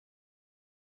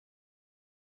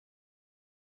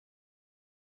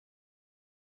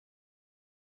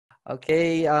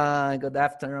Okay, good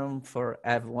afternoon for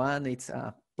everyone. It's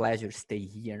a pleasure to stay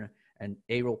here in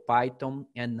EuroPython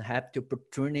and have the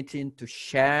opportunity to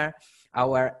share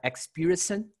our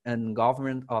experience and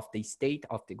government of the state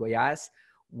of the Goiás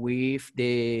with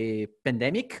the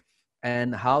pandemic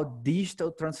and how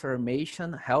digital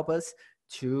transformation help us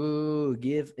to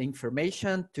give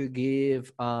information, to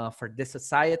give for the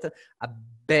society a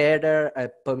better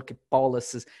public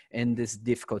policies in this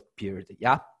difficult period.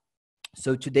 Yeah.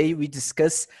 So today we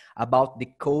discuss about the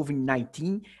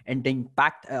COVID-19 and the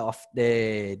impact of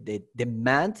the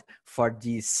demand for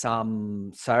these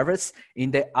service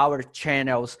in our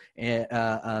channels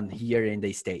here in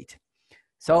the state.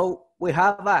 So we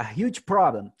have a huge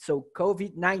problem. So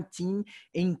COVID-19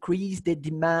 increased the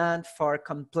demand for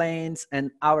complaints and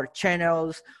our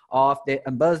channels of the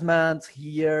ombudsman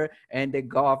here and the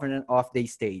government of the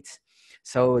states.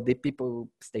 So the people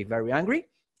stay very angry.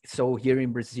 So here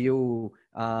in Brazil,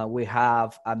 we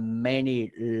have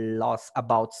many laws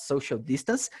about social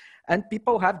distance, and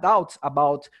people have doubts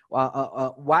about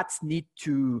what's need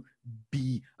to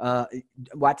be,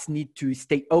 what's need to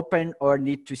stay open or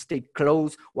need to stay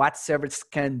closed, what service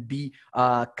can be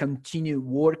continue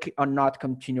working or not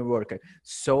continue working.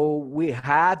 So we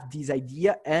have this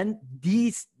idea, and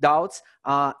these doubts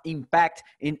impact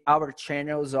in our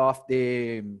channels of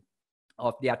the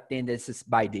attendances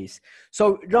by this.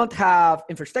 So we don't have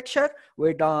infrastructure,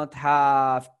 we don't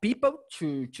have people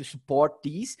to support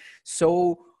these.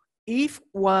 So if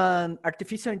one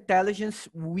artificial intelligence,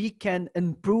 we can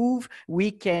improve,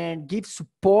 we can give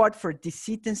support for the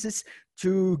citizens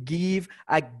to give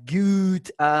a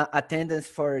good attendance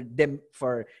for them,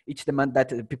 for each demand that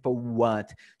the people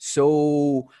want.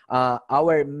 So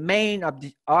our main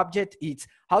object is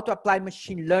how to apply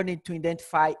machine learning to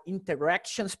identify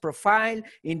interactions profile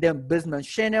in the business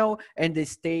channel and the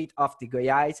state of the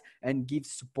Goiás and give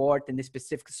support and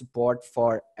specific support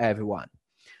for everyone.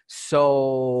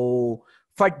 So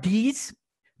for this,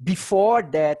 before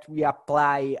that, we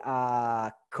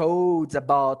apply codes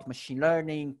about machine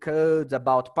learning, codes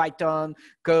about Python,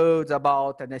 codes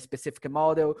about a specific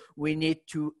model. We need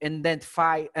to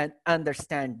identify and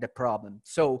understand the problem.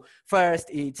 So first,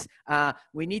 it's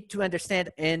we need to understand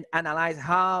and analyze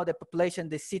how the population,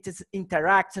 the cities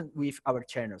interact with our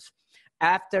channels.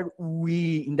 After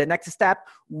in the next step,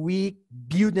 we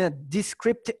build a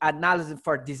descriptive analysis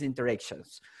for these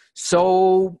interactions.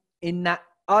 So in that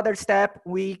other step,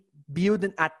 we build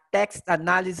a text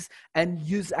analysis and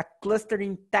use a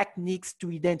clustering techniques to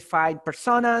identify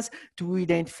personas, to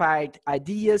identify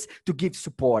ideas, to give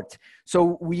support.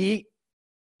 So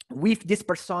with these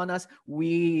personas,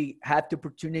 we have the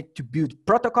opportunity to build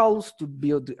protocols, to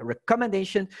build a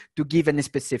recommendation, to give a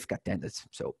specific attendance.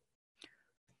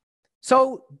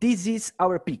 So this is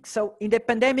our peak. So in the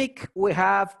pandemic, we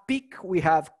have peak, we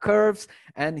have curves,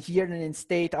 and here in the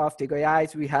state of the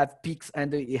Goiás, we have peaks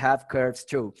and we have curves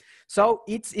too. So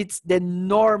it's the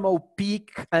normal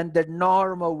peak and the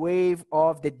normal wave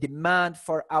of the demand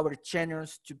for our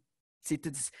channels to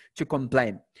citizens to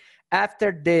complain.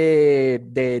 After the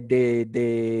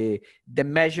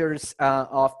measures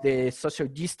of the social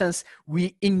distance,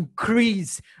 we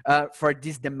increase for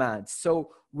this demand.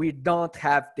 So we don't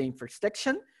have the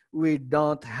infrastructure, we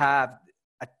don't have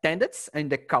attendants in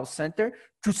the call center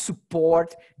to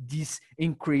support this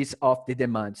increase of the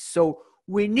demand. So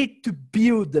we need to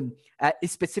build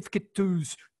specific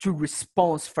tools to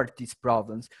respond for these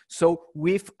problems. So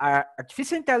with our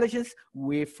artificial intelligence,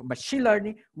 with machine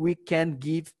learning, we can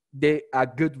give a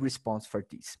good response for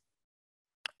this.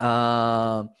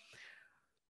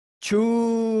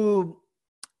 To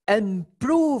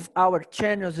improve our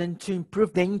channels and to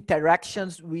improve the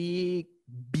interactions, we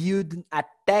build a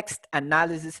text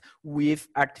analysis with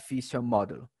artificial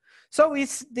model. So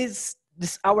it's this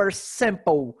our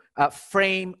simple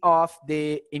frame of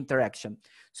the interaction.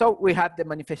 So we have the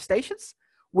manifestations,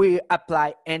 we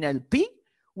apply NLP,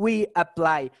 we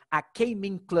apply a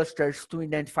K-mean clusters to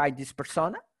identify this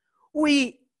persona,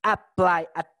 we apply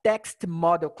a text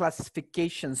model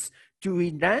classifications to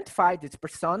identify these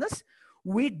personas,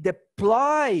 we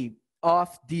deploy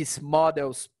of these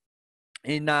models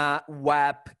in a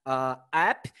web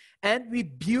app, and we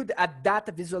build a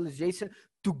data visualization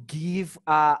to give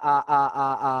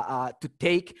to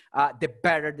take the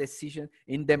better decision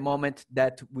in the moment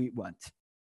that we want.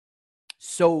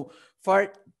 So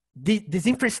for these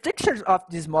infrastructures of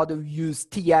this model, use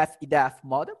TF-IDF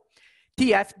model.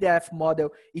 TF-IDF model,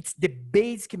 it's the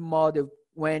basic model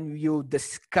when you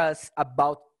discuss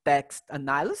about text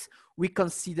analysis. We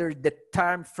consider the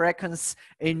term frequency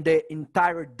in the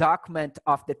entire document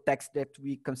of the text that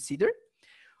we consider.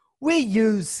 We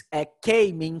use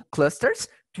K-mean clusters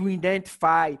to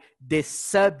identify the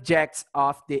subjects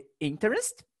of the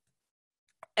interest.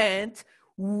 And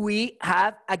we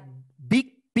have a big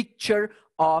picture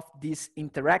of these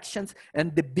interactions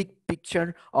and the big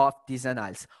picture of this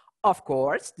analysis. Of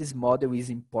course, this model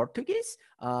is in Portuguese.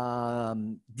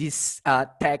 This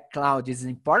tech cloud is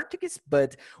in Portuguese,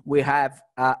 but we have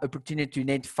opportunity to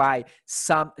identify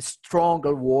some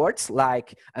stronger words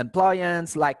like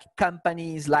employers, like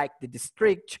companies, like the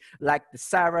district, like the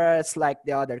servers, like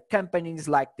the other companies,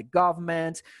 like the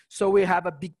government. So we have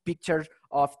a big picture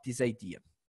of this idea.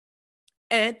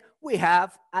 And we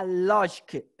have a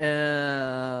logic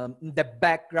in the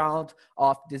background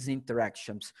of these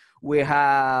interactions. We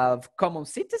have common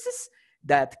citizens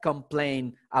that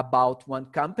complain about one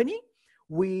company.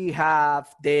 We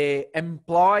have the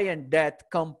employer that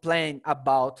complain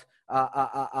about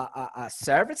a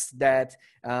service that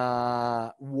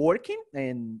working,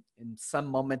 and in some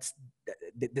moments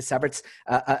the service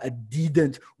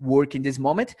didn't work in this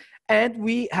moment, and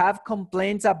we have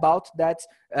complaints about that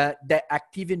the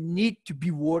activity need to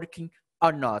be working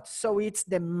or not. So it's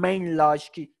the main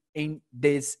logic in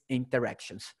these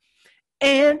interactions.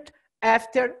 And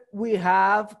after we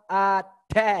have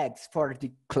tags for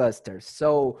the clusters.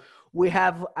 So we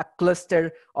have a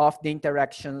cluster of the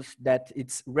interactions that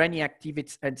it's running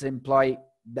activities and employee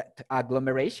that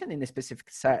agglomeration in a specific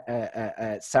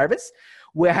service.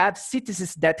 We have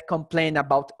citizens that complain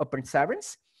about open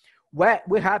servers. Where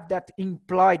we have that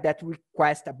employee that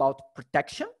request about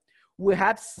protection. We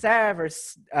have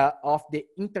servers of the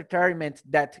entertainment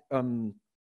that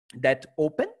that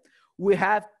open. We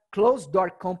have closed door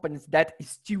companies that is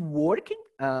still working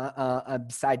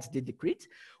besides the decree.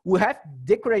 We have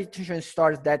decoration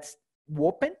stores that's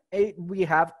open. And we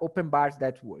have open bars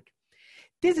that work.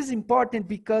 This is important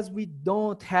because we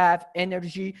don't have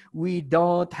energy, we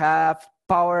don't have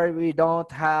power, we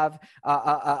don't have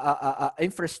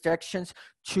infrastructures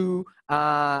to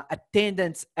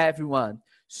attendance everyone.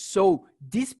 So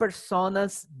these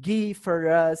personas give for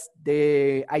us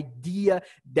the idea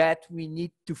that we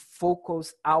need to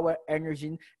focus our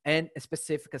energy in a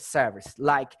specific service.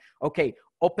 Like, okay,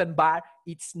 open bar,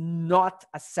 it's not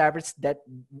a service that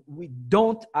we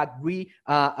don't agree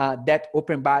that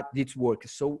open bar did work.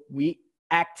 So we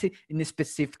act in a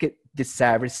specific the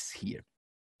service here.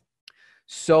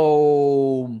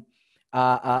 So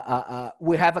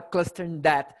we have a cluster in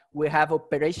that we have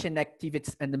operation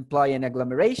activities and employee and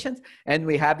agglomerations, and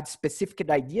we have specific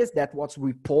ideas that was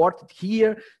reported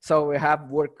here. So we have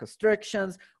work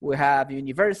constructions, we have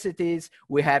universities,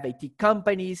 we have IT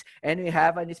companies, and we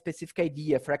have a specific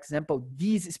idea. For example,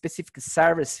 this specific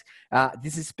service,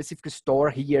 this specific store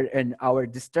here in our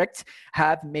district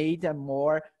have made a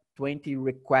more 20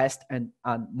 requests in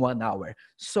 1 hour.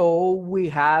 So we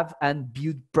have and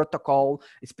build protocol,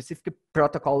 specific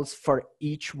protocols for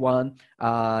each one,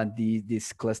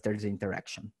 these clusters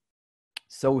interaction.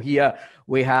 So here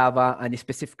we have a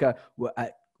specific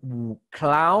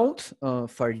cloud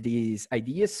for these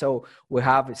ideas. So we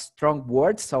have strong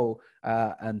words, so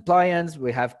employers,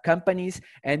 we have companies,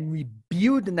 and we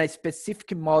build in a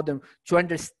specific model to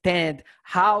understand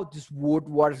how this word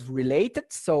was related.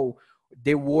 So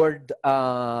the word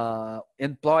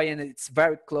employee, it's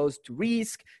very close to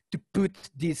risk, to put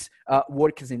these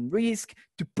workers in risk,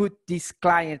 to put these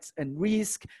clients in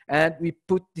risk, and we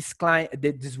put this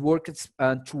these workers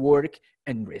to work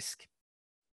in risk.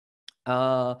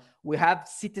 We have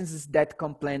citizens that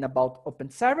complain about open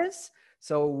servers.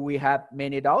 So we have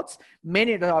many doubts.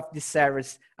 Many of the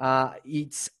servers,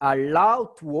 it's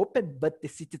allowed to open, but the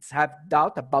citizens have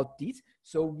doubt about this.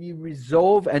 So we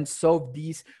resolve and solve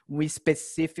these with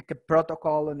specific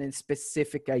protocol and a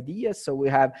specific ideas. So we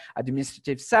have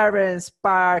administrative servers,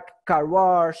 park, car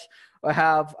wash. We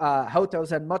have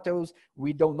hotels and motels.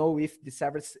 We don't know if the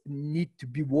servers need to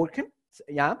be working.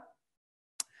 Yeah.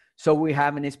 So we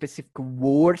have a specific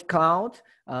word cloud.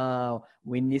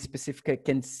 We need specific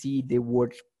can see the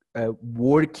word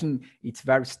working. It's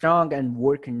very strong and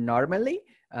working normally,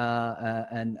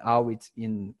 and how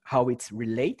it's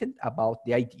related about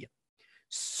the idea.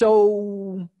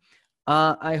 So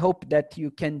I hope that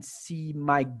you can see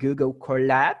my Google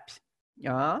Colab.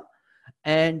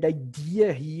 And the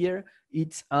idea here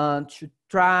is to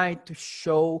try to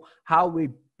show how we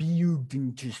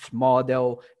building this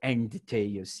model and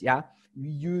details. Yeah, we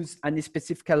use any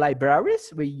specific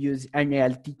libraries. We use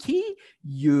NLTK,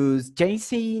 use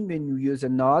JSON, and we use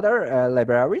another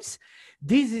libraries.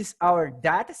 This is our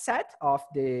data set of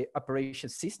the operation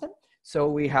system. So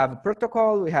we have a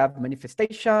protocol, we have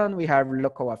manifestation, we have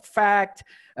local effect,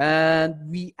 and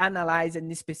we analyze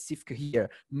in specific here,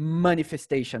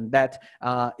 manifestation, that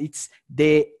it's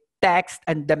the text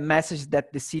and the message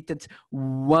that the citizens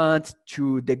want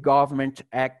to the government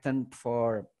acting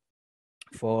for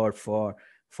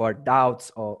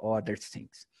doubts or other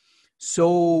things.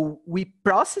 So we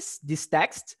process this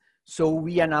text. So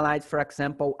we analyze, for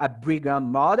example, a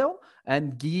Brigham model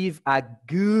and give a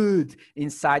good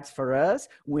insights for us.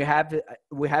 We have the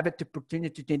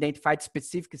opportunity to identify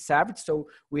specific service. So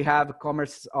we have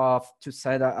commerce to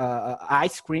sell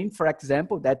ice cream, for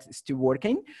example, that's still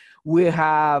working. We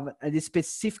have the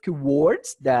specific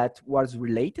words that was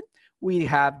related. We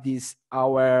have this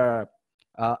our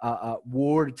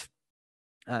word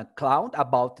cloud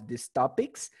about these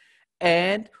topics,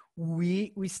 and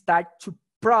we start to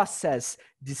process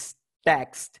this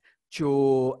text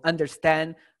to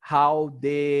understand how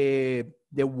the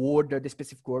word or the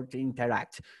specific word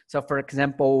interact. So for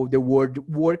example, the word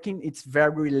working, it's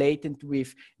very related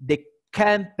with the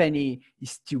company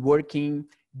is still working,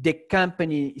 the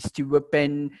company is still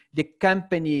open, the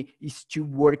company is still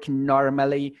working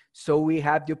normally. So we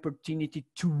have the opportunity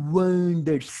to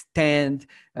understand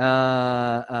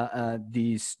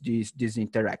these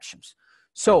interactions.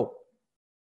 So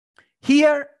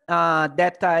here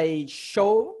that I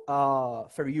show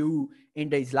for you in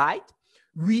the slide,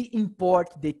 we import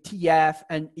the TF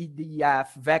and EDF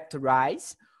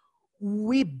vectorize.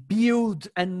 We build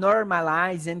and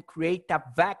normalize and create a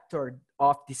vector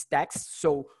of this text.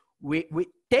 So we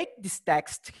take this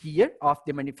text here of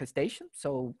the manifestation.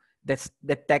 So that's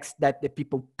the text that the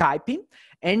people type in,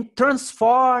 and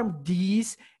transform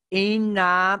these in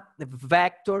a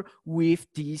vector with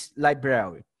this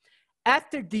library.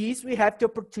 After this, we have the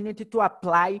opportunity to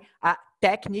apply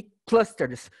technique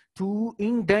clusters to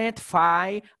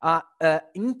identify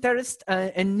interest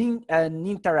and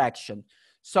interaction.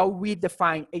 So we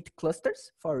define 8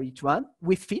 clusters for each one.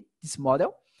 We fit this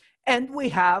model, and we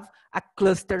have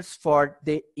clusters for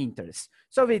the interest.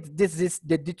 So this is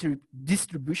the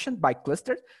distribution by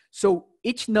cluster. So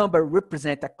each number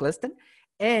represents a cluster,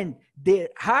 and the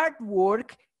hard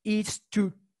work is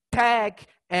to tag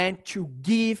and to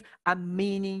give a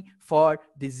meaning for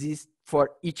disease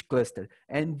for each cluster.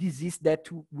 And this is that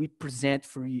we present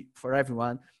for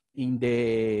everyone in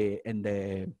the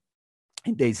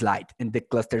slide, in the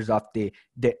clusters of the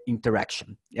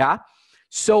interaction. Yeah.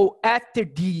 So after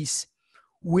this,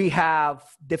 we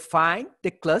have defined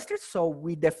the clusters. So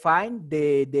we define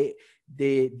the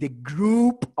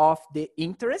group of the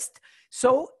interest.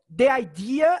 So the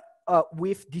idea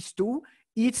with this tool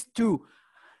is to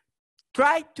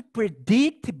try to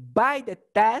predict by the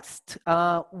test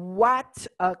what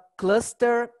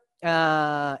cluster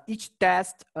each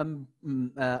test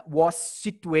was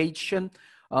situation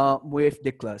with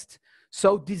the cluster.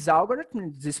 So this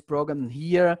algorithm, this program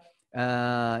here,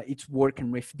 it's working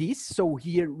with this. So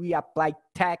here we apply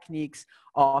techniques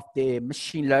of the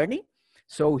machine learning.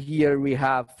 So here we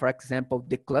have, for example,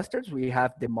 the clusters. We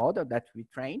have the model that we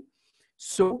train.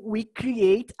 So we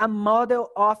create a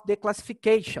model of the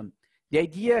classification. The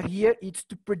idea here is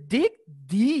to predict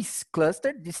this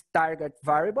cluster, this target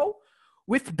variable,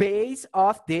 with base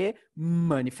of the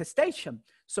manifestation.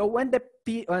 So when the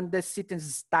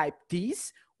citizens type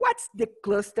this, what's the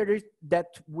cluster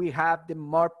that we have the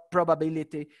more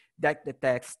probability that the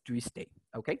text to stay,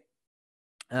 okay?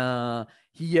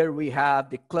 Here we have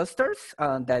the clusters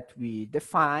that we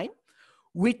define.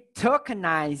 We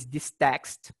tokenize this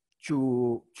text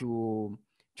to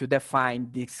define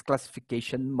this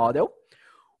classification model.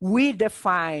 We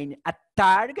define a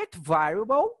target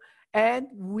variable, and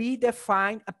we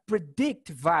define a predict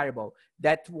variable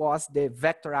that was the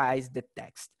vectorized the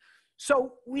text.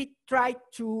 So we try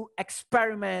to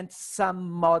experiment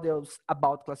some models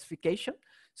about classification.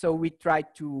 So we try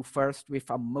to first with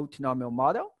a multinomial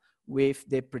model with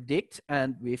the predict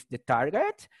and with the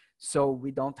target. So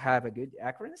we don't have a good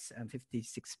accuracy, and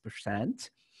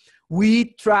 56%. We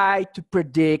try to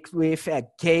predict with a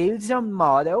Gaussian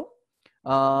model. We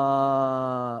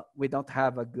don't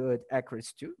have a good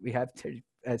accuracy too. We have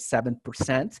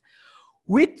 7%.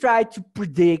 We try to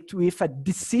predict with a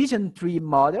decision tree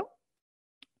model.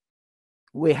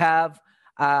 We have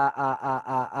an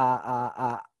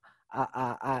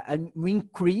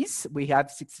increase. We have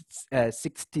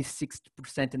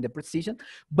 66% in the precision,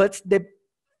 but the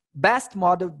best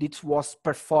model that was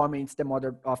performing the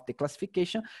model of the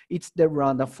classification, it's the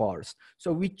random forest.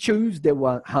 So we choose the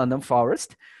random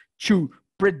forest to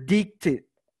predict it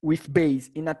with base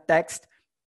in a text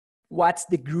what's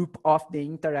the group of the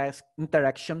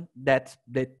interaction that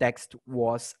the text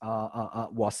was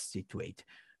situated.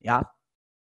 Yeah.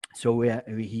 So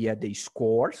we hear the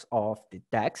scores of the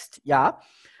text. Yeah.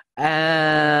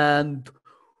 And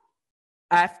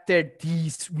after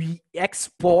this, we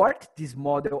export this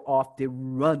model of the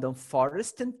random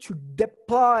forest and to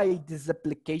deploy this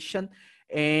application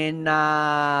in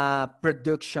a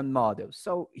production model.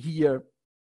 So here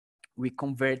we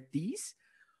convert these.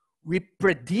 We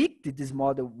predict this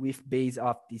model with base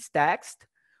of this text.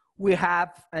 We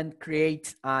have and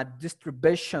create a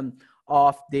distribution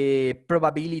of the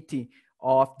probability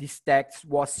of this text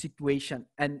was situation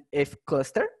and if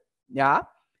cluster. Yeah.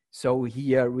 So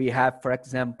here we have, for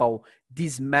example,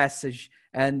 this message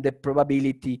and the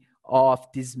probability of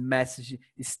this message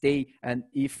stay and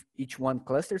if each one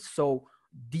clusters. So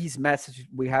this message,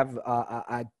 we have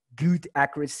a good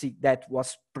accuracy that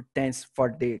was pertains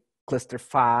for the cluster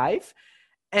 5.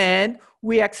 And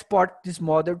we export this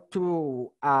model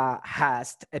to a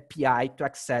HAST API to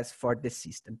access for the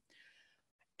system.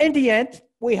 In the end,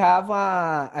 we have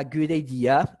a good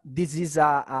idea. This is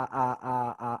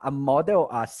a model,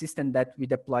 a system that we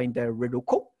deploy in the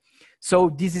Reduco. So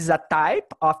this is a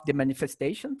type of the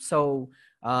manifestation. So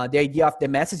the idea of the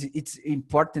message, it's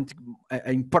important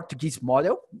in Portuguese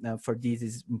model. For this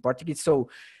is in Portuguese. So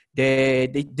the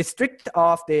district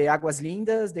of the Águas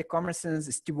Lindas, the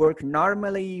commerciants still work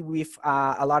normally with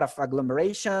a lot of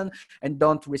agglomeration and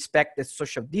don't respect the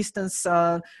social distance.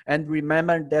 And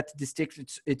remember that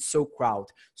district, it's so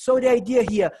crowded. So the idea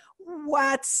here,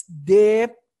 what's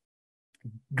the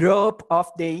group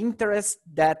of the interest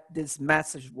that this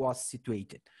message was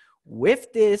situated?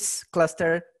 With this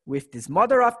cluster, with this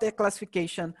model of the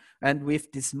classification, and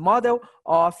with this model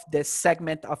of the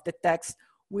segment of the text,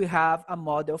 we have a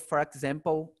model, for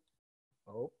example,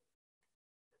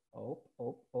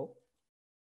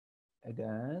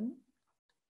 again.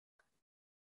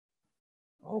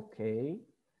 Okay,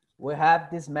 we have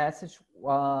this message,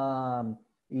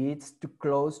 it's too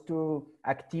close to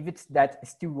activities that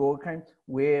still working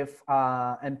with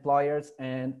employers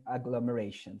and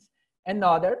agglomerations.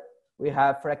 Another, we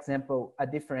have, for example, a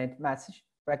different message.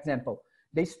 For example,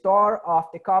 the store of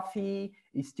the coffee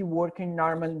is still working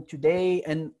normally today,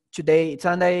 and today it's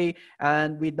Sunday,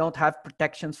 and we don't have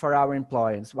protections for our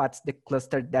employees. What's the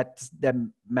cluster that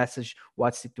the message,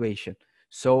 what situation?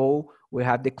 So we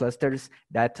have the clusters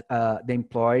that the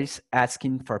employees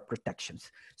asking for protections.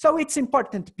 So it's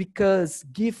important because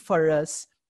give for us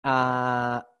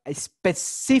a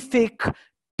specific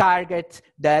target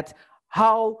that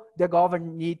how the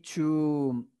government need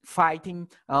to fighting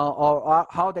or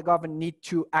how the government need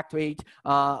to actuate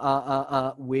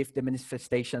with the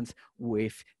manifestations,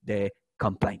 with the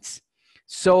complaints.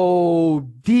 So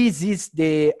this is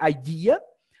the idea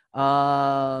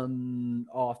of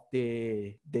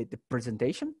the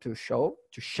presentation, to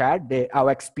share our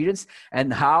experience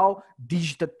and how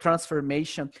digital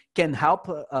transformation can help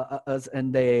us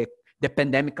in the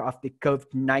pandemic of the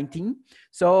COVID-19.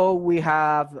 So we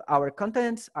have our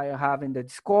contents, I have in the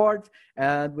Discord,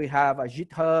 and we have a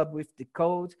GitHub with the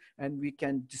code, and we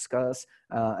can discuss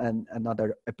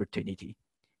another opportunity.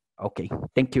 Okay,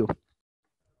 thank you.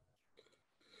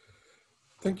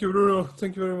 Thank you, Bruno.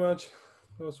 Thank you very much.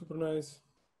 That was super nice.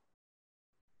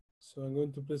 So I'm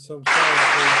going to play some sound.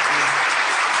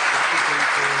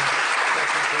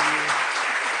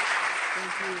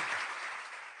 Thank you.